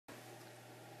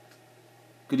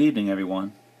Good evening,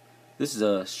 everyone. This is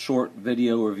a short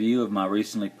video review of my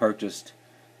recently purchased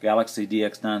Galaxy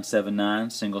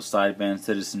DX979 single sideband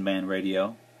citizen band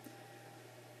radio.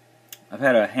 I've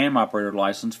had a ham operator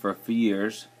license for a few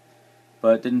years,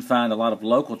 but didn't find a lot of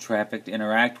local traffic to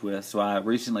interact with, so I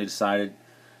recently decided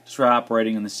to try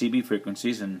operating in the CB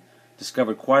frequencies and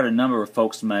discovered quite a number of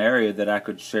folks in my area that I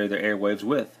could share their airwaves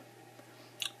with.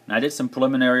 And I did some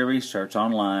preliminary research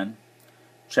online,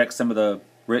 checked some of the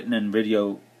written and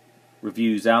video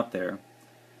reviews out there,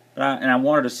 and I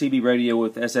wanted a CB radio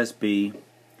with SSB,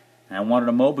 and I wanted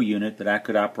a mobile unit that I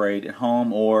could operate at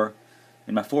home or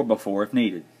in my 4x4 if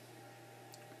needed.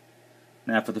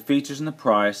 Now, for the features and the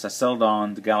price, I settled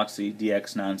on the Galaxy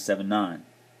DX979.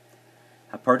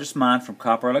 I purchased mine from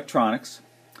Copper Electronics.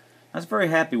 I was very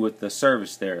happy with the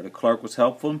service there. The clerk was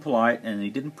helpful and polite, and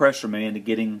he didn't pressure me into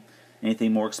getting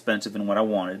anything more expensive than what I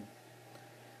wanted.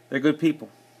 They're good people.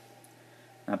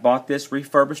 I bought this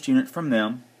refurbished unit from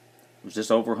them. It was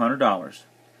just over $100.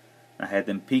 I had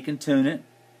them peak and tune it,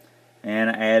 and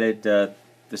I added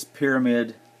this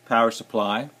Pyramid power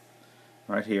supply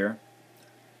right here,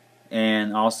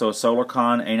 and also a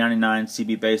Solarcon A99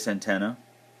 CB base antenna,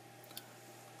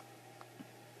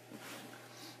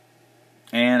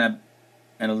 and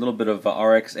a little bit of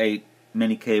RX8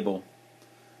 mini cable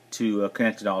to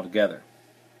connect it all together.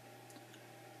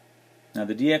 Now,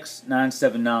 the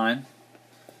DX979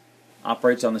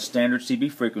 operates on the standard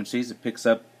CB frequencies. It picks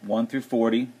up 1 through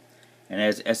 40 and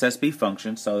has SSB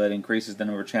function, so that increases the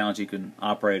number of channels you can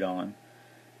operate on.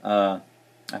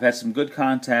 I've had some good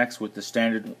contacts with the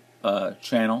standard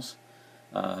channels.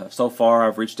 So far,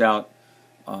 I've reached out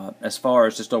as far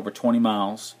as just over 20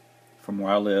 miles from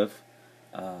where I live.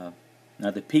 Now,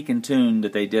 the peak and tune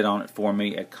that they did on it for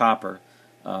me at Copper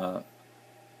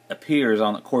appears,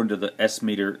 according to the S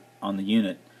meter on the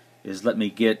unit, is let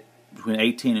me get between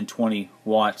 18 and 20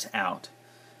 watts out,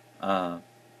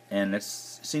 and it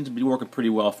seems to be working pretty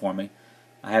well for me.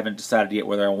 I haven't decided yet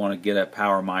whether I want to get a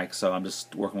power mic, so I'm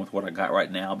just working with what I got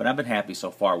right now, but I've been happy so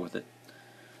far with it.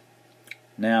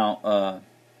 Now,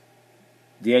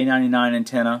 the A99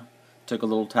 antenna took a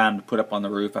little time to put up on the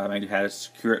roof. I had to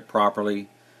secure it properly,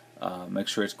 make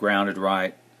sure it's grounded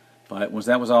right, but once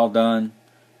that was all done,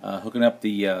 hooking up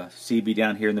the CB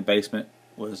down here in the basement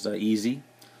was easy.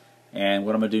 And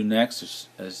what I'm going to do next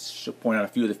is point out a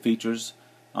few of the features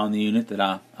on the unit that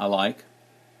I like.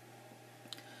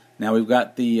 Now, we've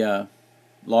got the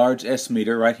large S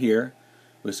meter right here,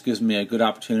 which gives me a good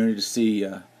opportunity to see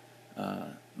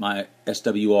my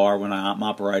SWR when I'm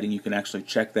operating. You can actually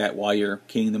check that while you're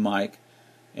keying the mic,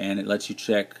 and it lets you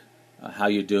check how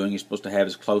you're doing. You're supposed to have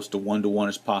as close to 1-to-1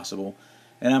 as possible.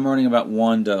 And I'm running about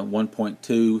 1 to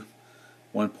 1.2.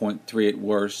 1.3 at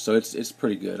worst, so it's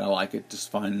pretty good. I like it just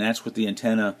fine. And that's with the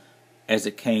antenna as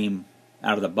it came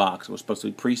out of the box. It was supposed to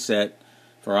be preset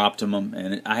for optimum,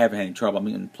 and I haven't had any trouble. I'm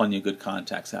getting plenty of good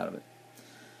contacts out of it.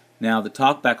 Now, the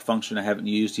talkback function I haven't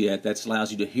used yet. That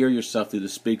allows you to hear yourself through the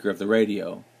speaker of the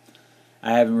radio.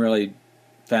 I haven't really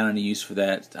found any use for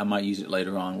that. I might use it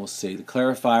later on. We'll see. The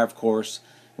clarifier, of course,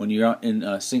 when you're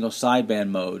in single sideband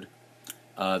mode,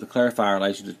 the clarifier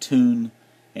allows you to tune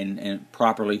and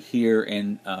properly hear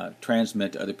and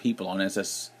transmit to other people on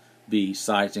SSB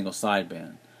single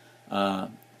sideband. I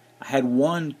had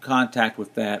one contact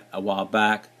with that a while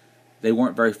back. They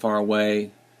weren't very far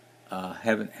away.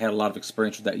 Haven't had a lot of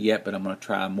experience with that yet, but I'm going to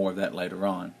try more of that later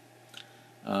on.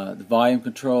 The volume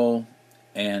control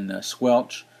and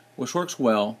squelch, which works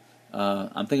well.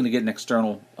 I'm thinking of getting an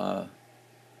external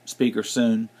speaker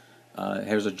soon.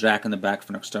 Here's a jack in the back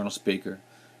for an external speaker,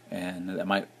 and that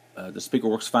might. The speaker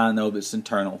works fine though, but it's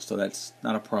internal, so that's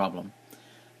not a problem.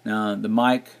 Now, the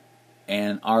mic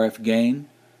and RF gain,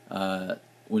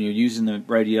 when you're using the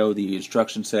radio, the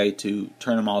instructions say to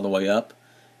turn them all the way up,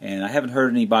 and I haven't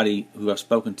heard anybody who I've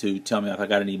spoken to tell me if I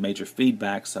got any major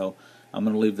feedback, so I'm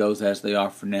going to leave those as they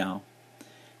are for now.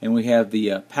 And we have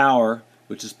the power,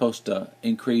 which is supposed to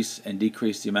increase and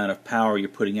decrease the amount of power you're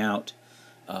putting out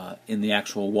in the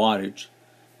actual wattage,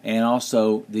 and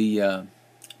also the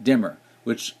dimmer,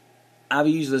 which I've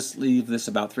used leave this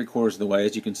about 3/4 of the way.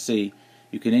 As you can see,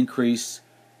 you can increase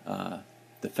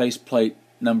the faceplate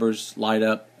numbers light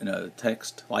up, and the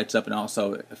text lights up, and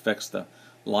also it affects the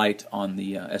light on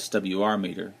the SWR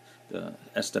meter, the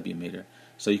SW meter.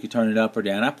 So you can turn it up or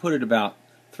down. I put it about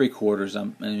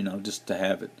 3/4, just to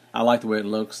have it. I like the way it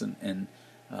looks, and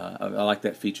I like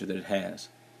that feature that it has.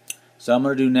 So I'm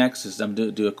going to do next is I'm going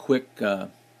to do a quick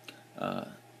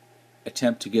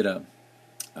attempt to get a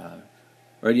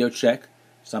radio check.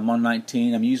 So I'm on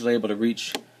 19. I'm usually able to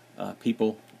reach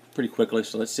people pretty quickly,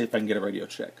 so let's see if I can get a radio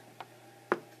check.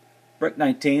 Brick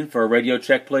 19 for a radio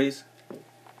check, please.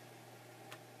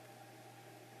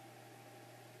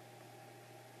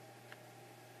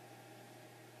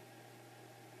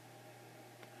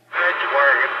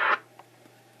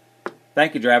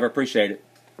 Thank you, driver. Appreciate it.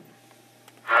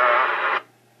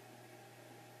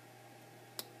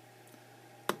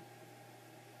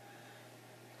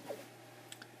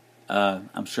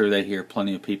 I'm sure they hear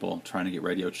plenty of people trying to get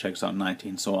radio checks on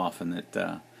 19 so often that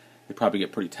they probably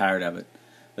get pretty tired of it.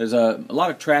 There's a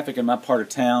lot of traffic in my part of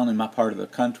town, in my part of the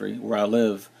country, where I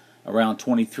live, around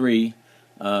 23.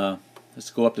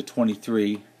 Let's go up to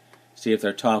 23, see if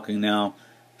they're talking now.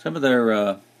 Some of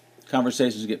their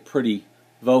conversations get pretty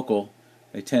vocal.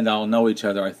 They tend to all know each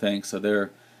other, I think, so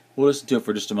we'll listen to it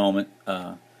for just a moment.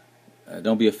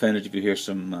 Don't be offended if you hear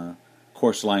some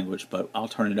coarse language, but I'll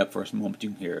turn it up for a moment. You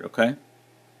can hear it, okay? I'm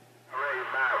ready to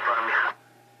buy it from you.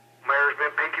 Mayor's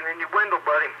been peeking in your window,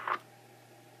 buddy.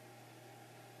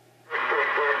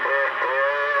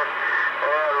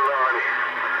 Oh, Lordy.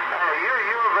 Hey,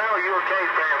 you avail, you okay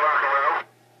playing rock and roll?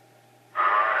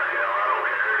 Hell, I don't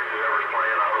care. Whoever's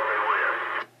playing, I hope they win.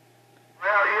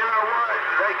 Well, you know what?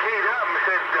 They keyed up and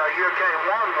said UK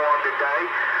won one today,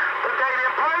 but they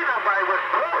didn't play nobody with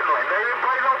Portland. They didn't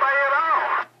play nobody at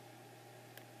all.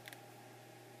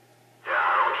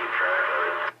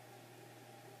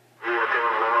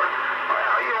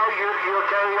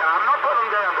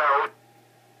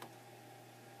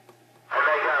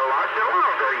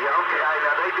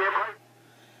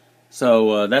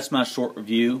 So that's my short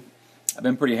review. I've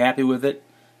been pretty happy with it.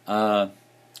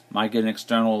 Might get an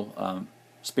external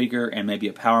speaker and maybe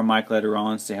a power mic later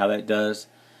on, see how that does.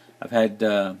 I've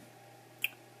had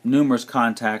numerous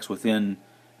contacts within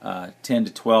 10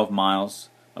 to 12 miles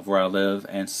of where I live,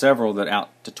 and several that out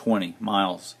to 20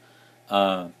 miles.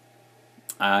 I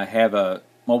have a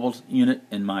mobile unit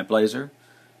in my Blazer,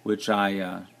 which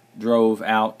I drove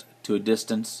out to a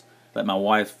distance, let my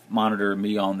wife monitor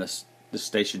me on this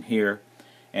station here,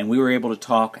 and we were able to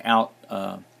talk out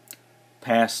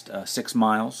past 6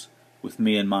 miles with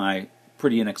me and my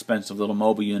pretty inexpensive little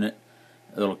mobile unit,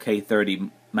 a little K30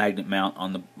 magnet mount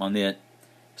on it.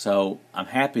 So I'm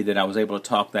happy that I was able to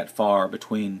talk that far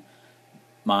between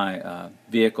my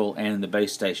vehicle and the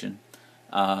base station,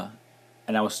 and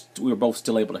we were both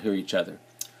still able to hear each other.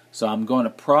 So I'm going to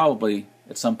probably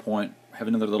at some point have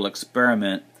another little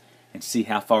experiment and see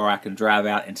how far I can drive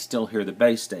out and still hear the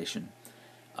base station.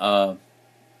 I'm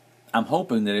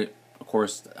hoping that of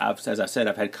course, as I said,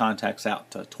 I've had contacts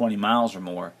out to 20 miles or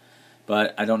more,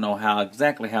 but I don't know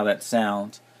exactly how that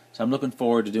sounds. So I'm looking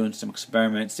forward to doing some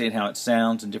experiments, seeing how it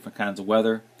sounds in different kinds of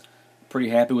weather. Pretty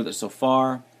happy with it so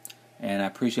far, and I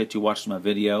appreciate you watching my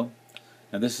video.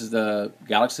 Now this is the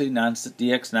Galaxy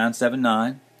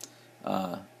DX979.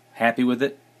 Happy with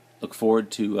it. Look forward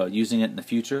to using it in the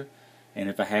future. And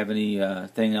if I have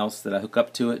anything else that I hook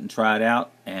up to it and try it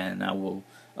out, and I will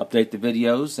update the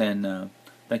videos. And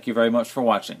thank you very much for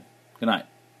watching. Good night.